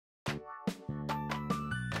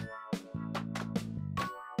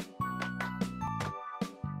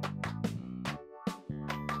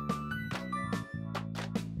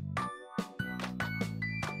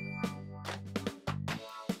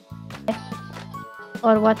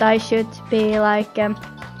or what I should be like.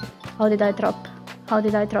 How did I drop?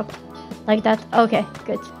 Like that. Okay,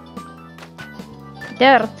 good.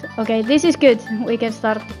 Dirt. Okay, this is good. We can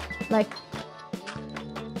start like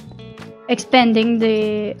expanding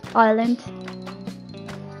the island.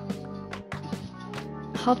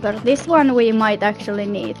 Hopper. This one we might actually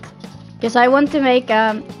need, because I want to make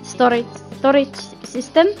a storage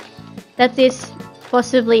system that is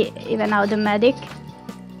possibly even automatic.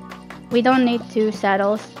 We don't need 2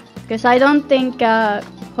 saddles, because I don't think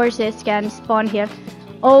horses can spawn here.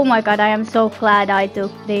 Oh my god, I am so glad I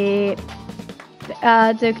took the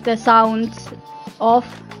sounds off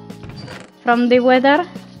from the weather,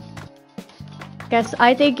 because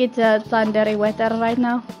I think it's a thundery weather right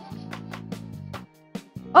now.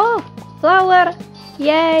 Oh, flower!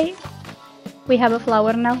 Yay! We have a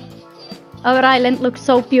flower now. Our island looks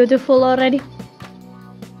so beautiful already.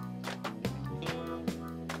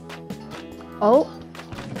 Oh,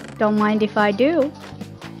 don't mind if I do.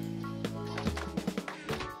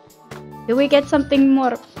 Do we get something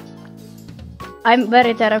more? I'm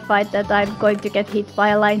very terrified that I'm going to get hit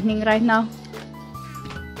by lightning right now.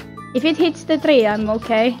 If it hits the tree, I'm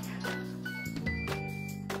okay.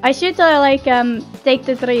 I should like take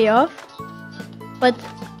the tree off, but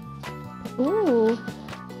ooh,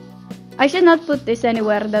 I should not put this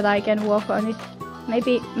anywhere that I can walk on it.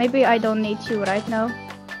 Maybe I don't need you right now.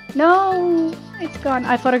 No, it's gone.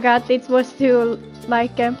 I forgot it was too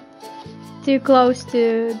like too close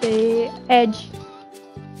to the edge.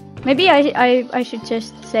 Maybe I should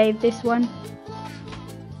just save this one.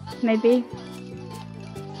 Maybe,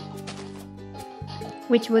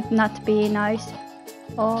 which would not be nice.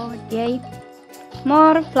 Oh yay,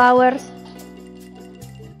 more flowers.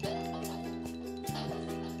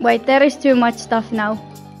 Wait, there is too much stuff now.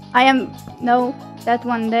 No, that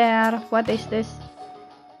one there. What is this?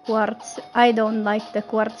 Quartz. I don't like the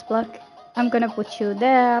quartz block. I'm gonna put you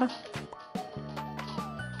there.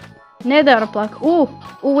 Nether block. Ooh,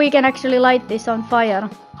 we can actually light this on fire.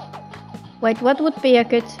 Wait, what would be a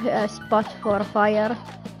good spot for fire?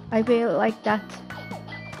 I feel like that.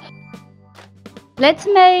 Let's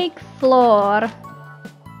make floor.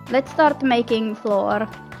 Let's start making floor.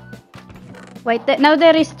 Wait, now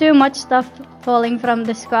there is too much stuff falling from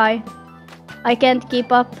the sky. I can't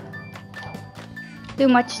keep up. Too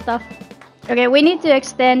much stuff. Okay, we need to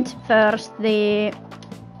extend first the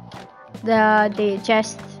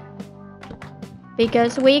chest,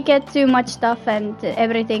 because we get too much stuff and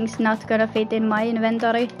everything's not gonna fit in my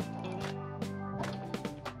inventory.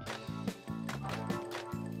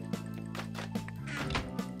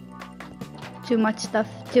 Too much stuff.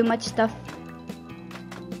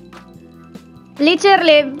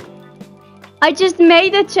 Literally, I just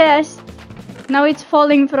made a chest. Now it's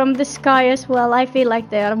falling from the sky as well. I feel like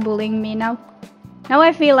they are bullying me now. Now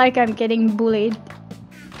I feel like I'm getting bullied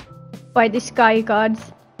by the sky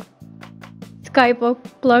gods.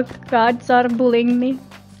 Skyblock gods are bullying me.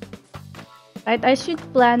 Right, I should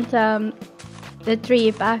plant the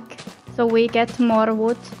tree back so we get more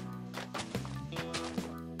wood.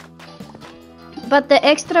 But the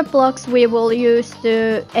extra blocks we will use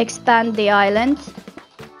to expand the island.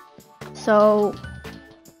 So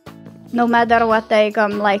no matter what, they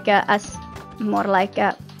come like as more like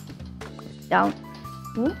a down.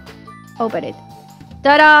 Ooh, open it.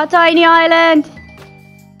 Ta-da! Tiny island!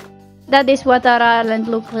 That is what our island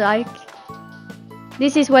looks like.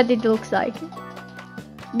 This is what it looks like.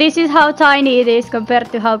 This is how tiny it is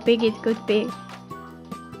compared to how big it could be.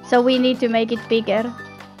 So we need to make it bigger.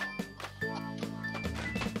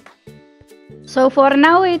 So for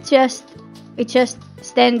now it's just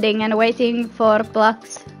standing and waiting for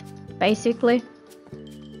blocks, basically.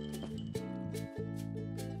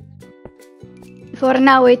 For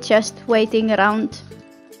now it's just waiting around.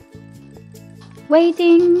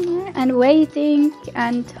 Waiting and waiting,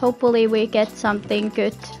 and hopefully we get something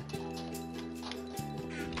good.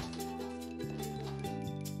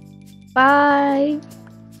 Bye.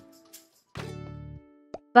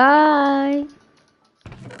 Bye.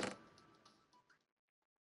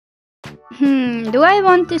 Do I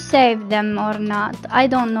want to save them or not? I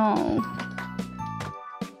don't know.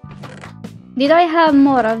 Did I have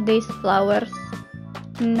more of these flowers?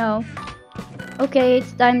 No. Okay,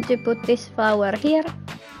 it's time to put this flower here.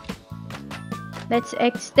 Let's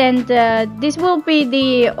extend. This will be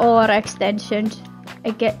the ore extension,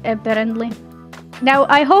 apparently. Now,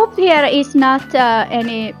 I hope here is not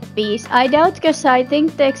any bees. I doubt, because I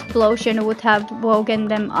think the explosion would have woken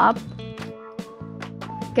them up.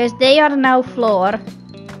 Because they are now floor.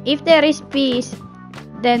 If there is bees,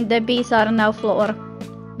 then the bees are now floor.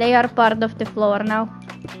 They are part of the floor now.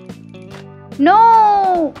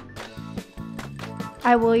 No!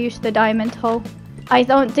 I will use the diamond hoe. I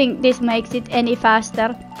don't think this makes it any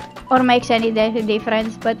faster or makes any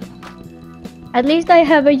difference, but at least I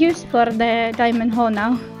have a use for the diamond hoe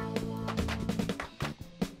now.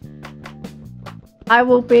 I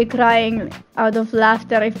will be crying out of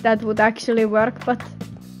laughter if that would actually work, but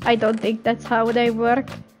I don't think that's how they work.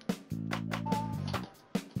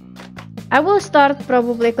 I will start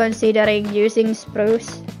probably considering using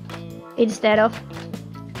spruce instead of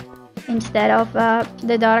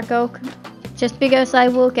the dark oak, just because I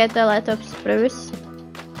will get a lot of spruce.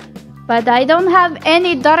 But I don't have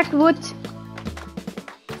any dark wood.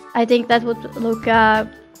 I think that would look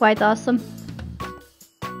quite awesome.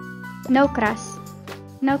 No grass.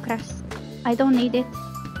 No grass. I don't need it.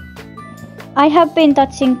 I have been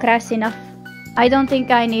touching grass enough. I don't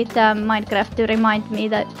think I need Minecraft to remind me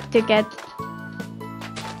that to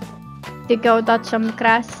go touch some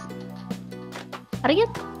grass. Are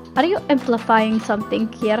you amplifying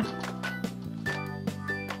something here?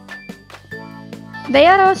 They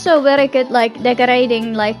are also very good like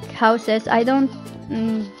decorating like houses. I don't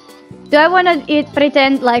do I want to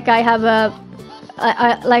pretend like I have a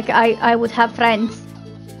I would have friends.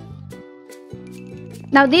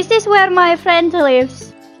 Now this is where my friend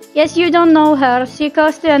lives. Yes, you don't know her. She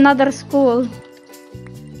goes to another school.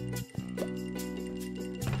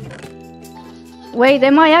 Wait,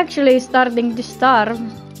 am I actually starting to starve?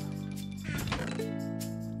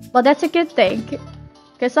 Well, that's a good thing,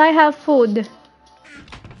 because I have food.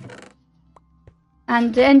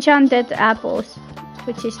 And enchanted apples,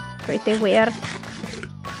 which is pretty weird.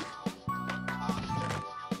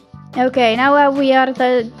 Okay, now we are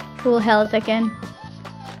at full health again.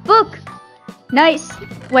 Book! Nice!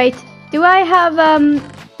 Wait, do I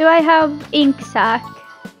have ink sac?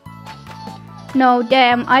 No,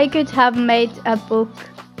 damn, I could have made a book.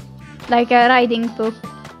 Like a writing book.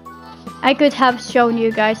 I could have shown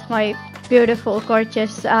you guys my beautiful,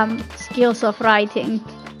 gorgeous skills of writing.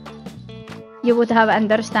 You would have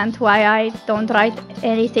understand why I don't write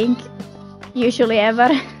anything, usually ever.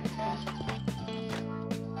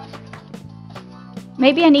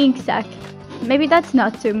 Maybe an ink sac. Maybe that's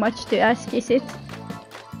not too much to ask, is it?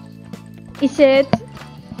 Is it?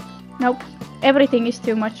 Nope. Everything is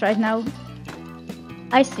too much right now.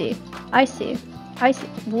 I see.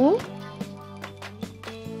 Woo?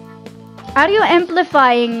 Are you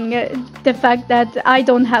amplifying the fact that I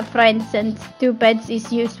don't have friends and 2 beds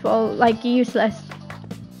is useful, like useless?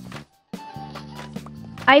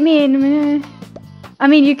 I mean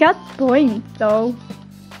you got point though.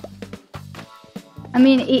 I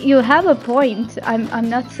mean, you have a point. I'm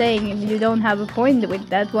not saying you don't have a point with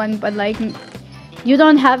that one, but like, you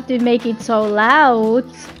don't have to make it so loud.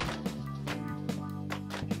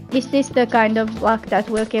 Is this the kind of block that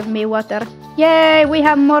will give me water? Yay, we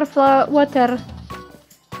have more water.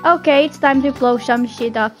 Okay, it's time to blow some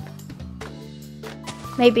shit up.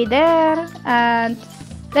 Maybe there, and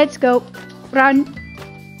let's go. Run.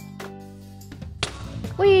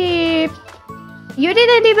 Weep. You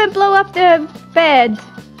didn't even blow up the bed.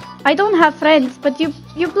 I don't have friends, but you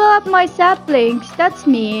blow up my saplings. That's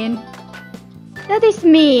mean. That is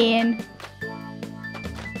mean.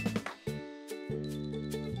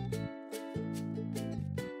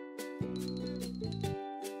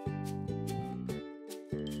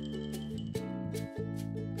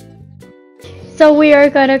 So we are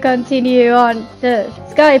gonna continue on the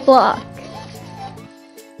Skyblock.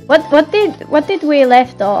 What did we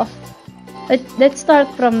left off? Let's start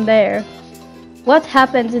from there. What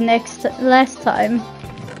happened last time?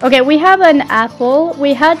 Okay, we have an apple.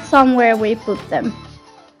 We had somewhere we put them.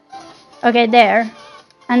 Okay, there.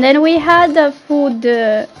 And then we had the food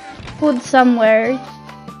somewhere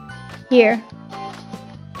here.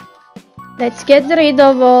 Let's get rid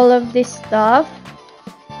of all of this stuff.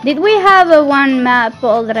 Did we have a one map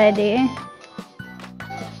already?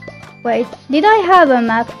 Wait, did I have a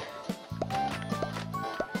map?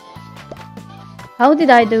 How did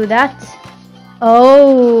I do that?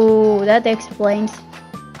 Oh, that explains.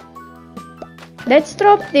 Let's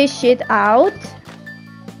drop this shit out.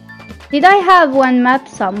 Did I have one map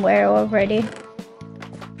somewhere already?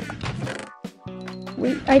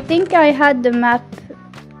 I think I had the map.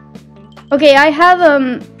 Okay, I have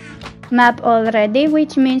a map already,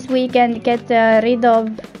 which means we can get rid of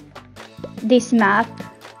this map.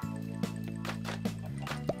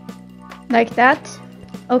 Like that.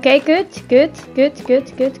 Okay, good.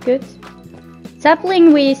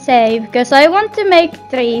 Sapling we save, because I want to make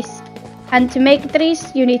trees. And to make trees,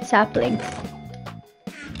 you need saplings.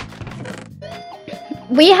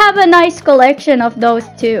 We have a nice collection of those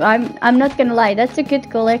too. I'm not gonna lie, that's a good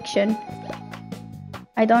collection.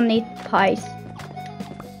 I don't need pies.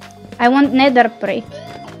 I want nether brick.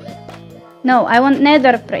 No, I want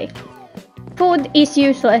nether brick. Food is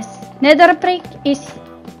useless. Nether brick is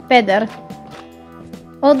better.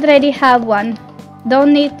 Already have one.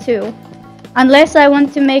 Don't need two. Unless I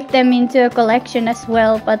want to make them into a collection as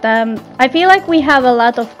well. But I feel like we have a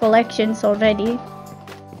lot of collections already.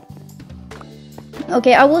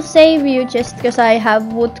 Okay, I will save you just because I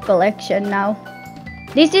have wood collection now.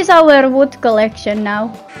 This is our wood collection now.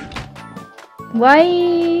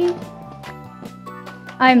 Why?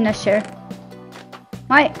 I'm not sure.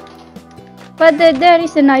 Why? But there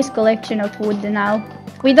is a nice collection of wood now.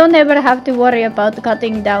 We don't ever have to worry about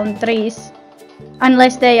cutting down trees.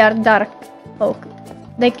 Unless they are dark oak.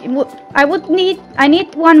 Like, I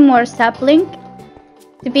need one more sapling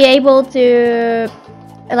to be able to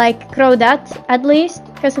like grow that at least,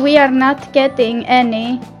 because we are not getting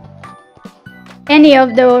any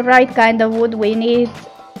of the right kind of wood we need.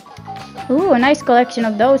 Ooh, a nice collection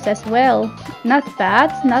of those as well. Not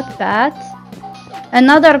bad, not bad.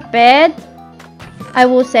 Another bed. I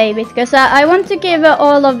will save it because I want to give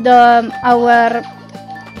all of the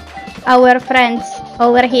our friends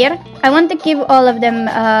over here. I want to give all of them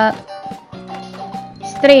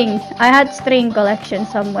string. I had string collection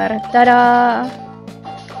somewhere. Ta-da!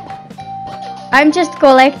 I'm just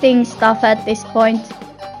collecting stuff at this point.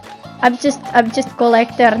 I'm just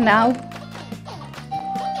collector now.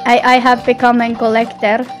 I have become a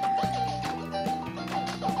collector.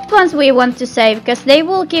 Ones we want to save because they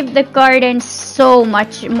will give the garden so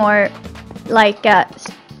much more, like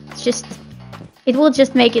it will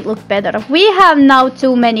just make it look better. We have now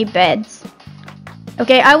too many beds.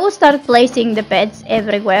 Okay, I will start placing the beds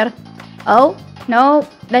everywhere. Oh no,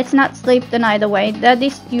 let's not sleep the night away. That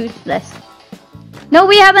is useless. No,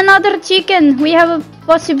 we have another chicken. We have a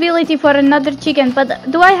possibility for another chicken,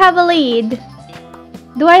 but do I have a lead?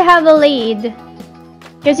 Do I have a lead?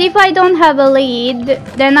 Because if I don't have a lead,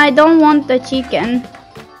 then I don't want the chicken.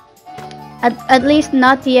 At least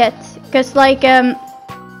not yet. Because like, that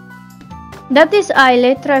is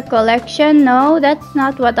Elytra collection. No, that's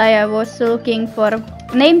not what I was looking for.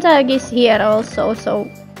 Name tag is here also, so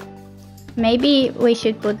maybe we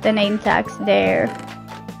should put the name tags there.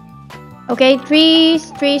 Okay,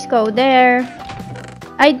 trees go there.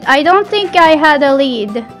 I don't think I had a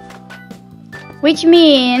lead. Which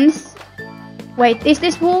means... Wait, is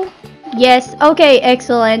this wool? Yes, okay,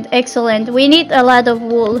 excellent, excellent. We need a lot of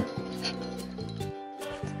wool.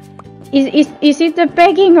 Is it a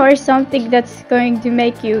pegging or something that's going to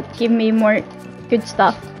make you give me more good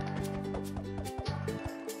stuff?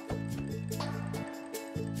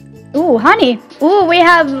 Ooh, honey. Ooh, we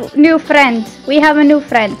have new friends. We have a new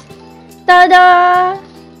friend. Ta-da!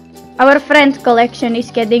 Our friend collection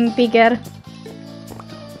is getting bigger.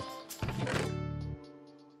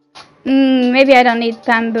 Maybe I don't need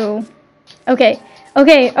bamboo. Okay,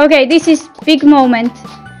 okay, okay, this is big moment.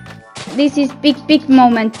 This is big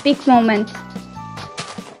moment.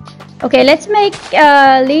 Okay, let's make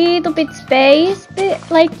a little bit space,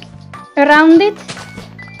 like, around it.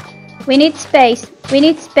 We need space. We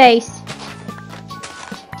need space.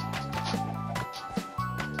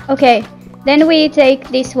 Okay, then we take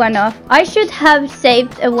this one off. I should have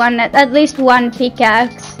saved at least one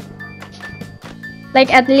pickaxe. Like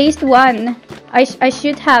at least one. I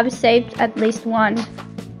should have saved at least one.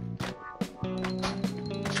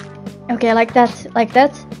 Okay, like that, like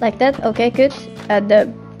that, like that. Okay, good.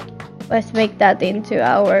 Let's make that into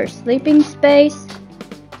our sleeping space.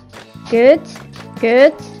 Good,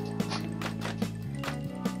 good.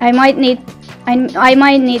 I might need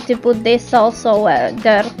to put this also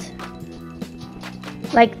dirt.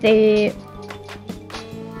 Like the.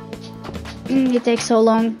 It takes so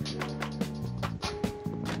long.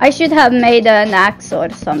 I should have made an axe or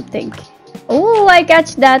something. Oh, I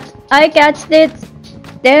catch that. I catched it.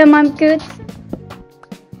 Damn, I'm good.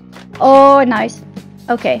 Oh, nice.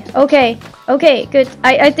 Okay, okay, okay, good.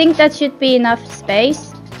 I think that should be enough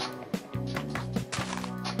space.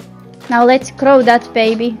 Now let's grow that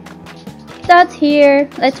baby. That here.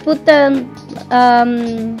 Let's put the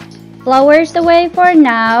flowers away for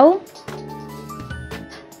now.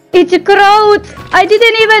 It's growth. I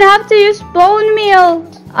didn't even have to use bone meal.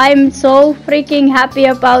 I'm so freaking happy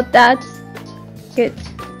about that. Good.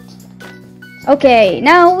 Okay,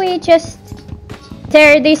 now we just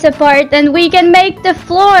tear this apart and we can make the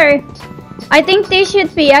floor. I think this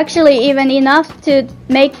should be actually even enough to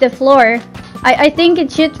make the floor. I think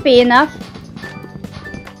it should be enough.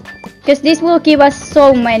 Because this will give us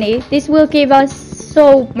so many. This will give us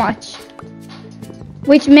so much.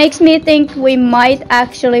 Which makes me think we might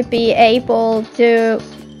actually be able to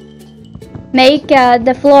make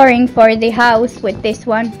the flooring for the house with this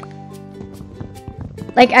one.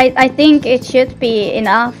 Like, I think it should be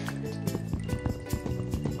enough.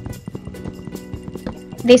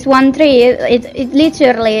 This one tree, it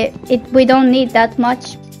literally, we don't need that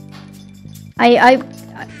much.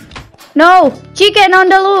 No! Chicken on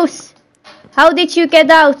the loose! How did you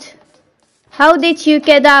get out? How did you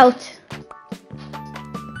get out?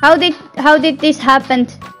 How did this happen?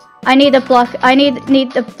 I need a block. I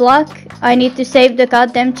need a block. I need to save the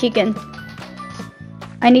goddamn chicken.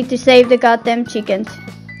 I need to save the goddamn chickens.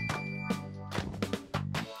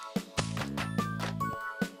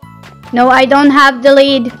 No, I don't have the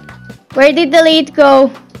lead. Where did the lead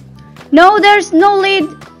go? No, there's no lead.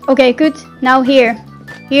 Okay, good. Now here.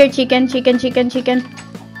 Here, chicken, chicken, chicken, chicken.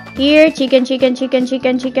 Here, chicken, chicken, chicken,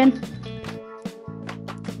 chicken, chicken.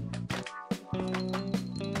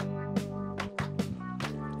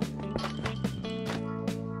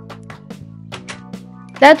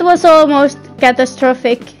 That was almost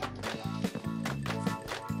catastrophic.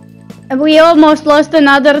 We almost lost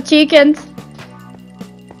another chicken.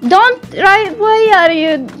 Don't, right? Why are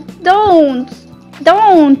you? Don't.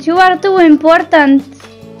 You are too important.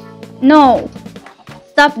 No.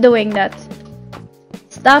 Stop doing that.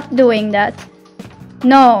 Stop doing that.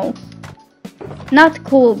 No. Not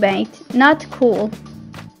cool, mate. Not cool.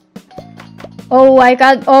 Oh, I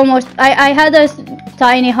got almost... I had a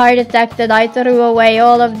tiny heart attack that I threw away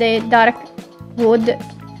all of the dark wood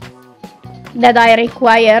that I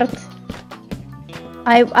required.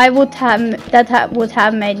 I would have... That would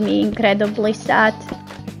have made me incredibly sad.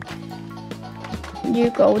 You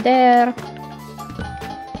go there.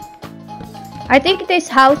 I think this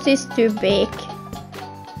house is too big.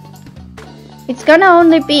 It's gonna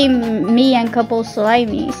only be me and couple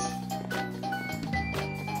slimies.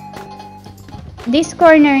 This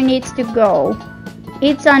corner needs to go.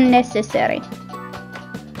 It's unnecessary.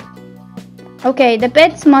 Okay, the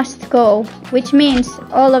beds must go, which means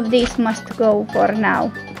all of these must go for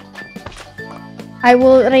now. I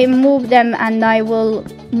will remove them and I will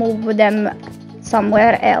move them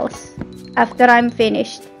somewhere else after I'm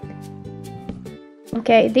finished.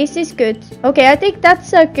 Okay, this is good. Okay, I think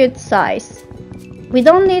that's a good size. We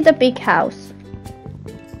don't need a big house.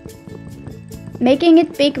 Making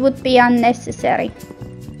it big would be unnecessary.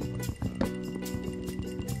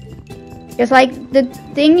 Because like the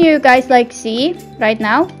thing you guys like see right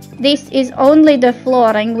now, this is only the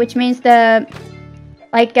flooring, which means the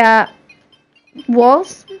like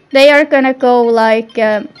walls, they are gonna go like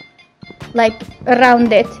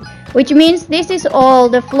around it, which means this is all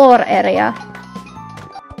the floor area.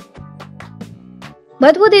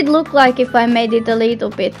 What would it look like if I made it a little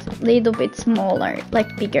bit smaller,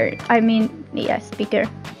 like bigger? I mean, yes, bigger.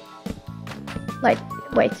 Like,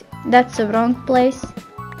 wait, that's the wrong place.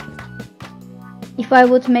 If I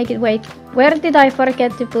would make it, wait, where did I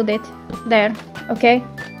forget to put it? There, okay.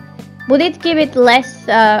 Would it give it less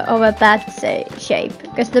of a bad shape?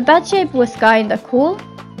 Because the bad shape was kinda cool.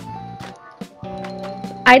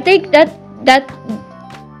 I think that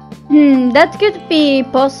could be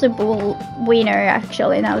possible winner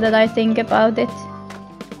actually, now that I think about it.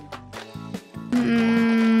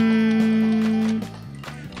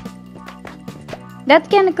 That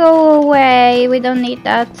can go away, we don't need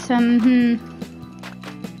that.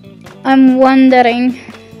 I'm wondering,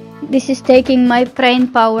 this is taking my brain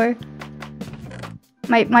power.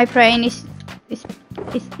 My brain is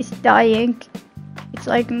dying. It's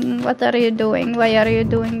like, what are you doing? Why are you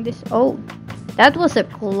doing this? Oh, that was a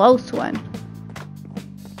close one.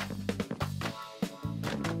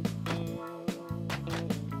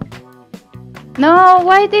 No,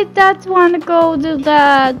 why did that one go to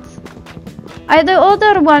that? The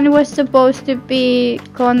other one was supposed to be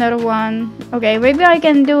corner one. Okay, maybe I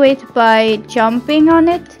can do it by jumping on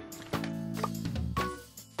it.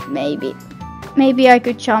 Maybe I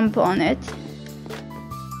could jump on it.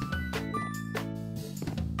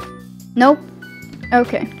 Nope.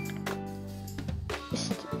 Okay.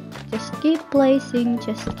 Just keep placing,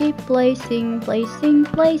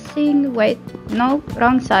 placing. Wait, no,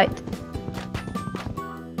 wrong side.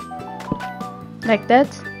 Like that.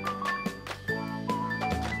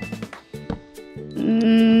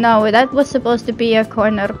 No, that was supposed to be a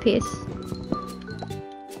corner piece.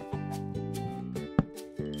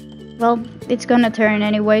 Well, it's gonna turn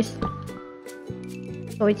anyways,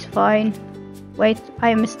 so it's fine. Wait,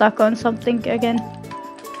 I'm stuck on something again.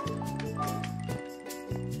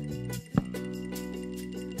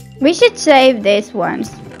 We should save these ones.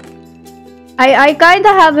 I kinda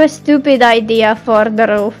have a stupid idea for the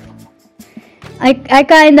roof. I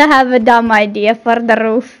kinda have a dumb idea for the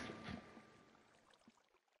roof.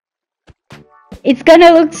 It's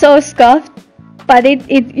gonna look so scuffed, but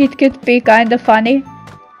it could be kind of funny.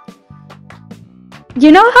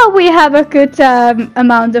 You know how we have a good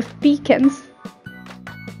amount of beacons?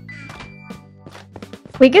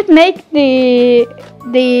 We could make the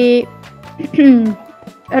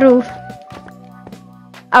roof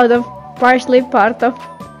out of partially part of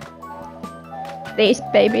these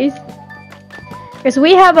babies, because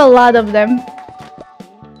we have a lot of them,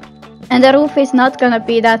 and the roof is not gonna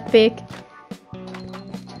be that big.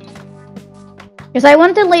 Because I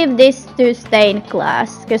want to leave this to stained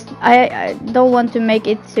glass, because I don't want to make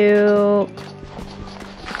it too...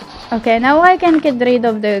 Okay, now I can get rid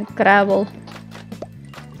of the gravel.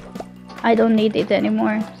 I don't need it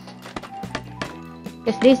anymore.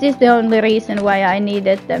 Because this is the only reason why I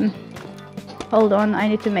needed them. Hold on, I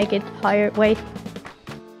need to make it higher. Wait.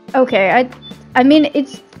 Okay, I mean,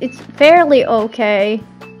 it's fairly okay.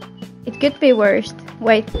 It could be worse.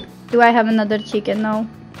 Wait, do I have another chicken? No.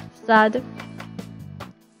 Sad.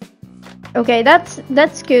 Okay,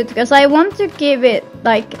 that's good, because I want to give it,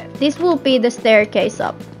 like, this will be the staircase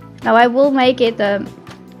up. Now I will make it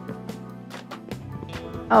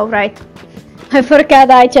oh right, I forgot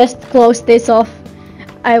I just closed this off.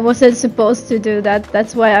 I wasn't supposed to do that.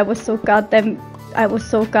 That's why I was so goddamn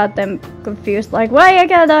confused. Like, why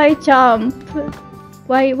can't I jump?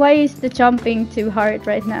 Why is the jumping too hard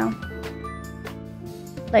right now?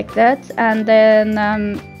 Like that, and then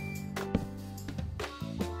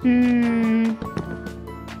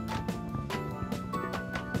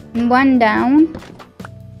one down,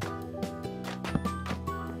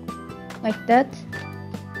 like that.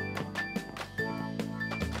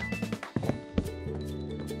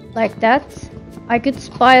 Like that. I could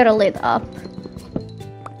spiral it up,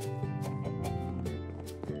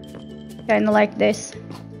 kinda like this.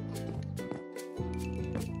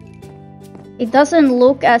 It doesn't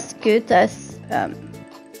look as good as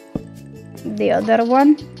the other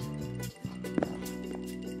one,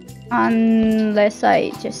 unless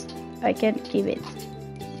I can give it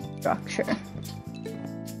structure.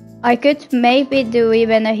 I could maybe do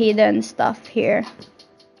even a hidden stuff here.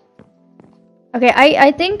 Okay,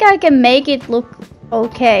 I think I can make it look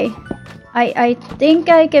okay. I think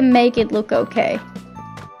I can make it look okay.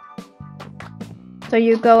 So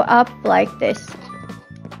you go up like this.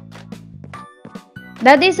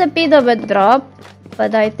 That is a bit of a drop,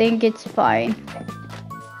 but I think it's fine.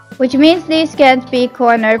 Which means this can't be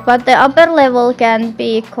corner, but the upper level can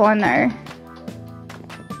be corner.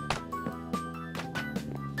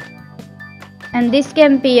 And this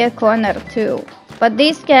can be a corner too. But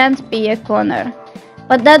this can't be a corner.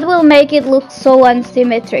 But that will make it look so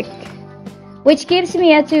unsymmetric. Which gives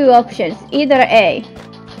me two options. Either A.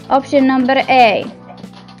 Option number A.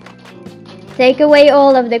 Take away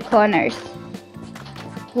all of the corners.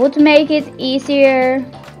 Would make it easier.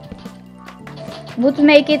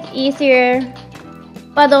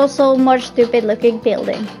 But also more stupid looking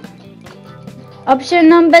building. Option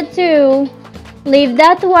number 2. Leave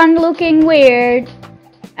that one looking weird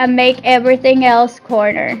and make everything else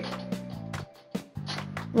corner.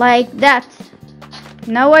 Like that.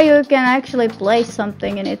 Now you can actually place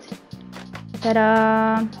something in it.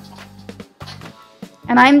 Ta-da!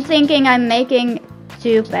 And I'm thinking I'm making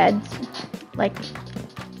 2 beds. Like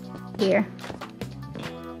here.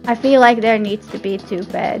 I feel like there needs to be 2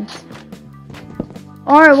 beds.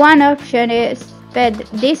 Or one option is bed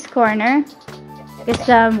this corner. It's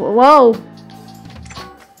whoa!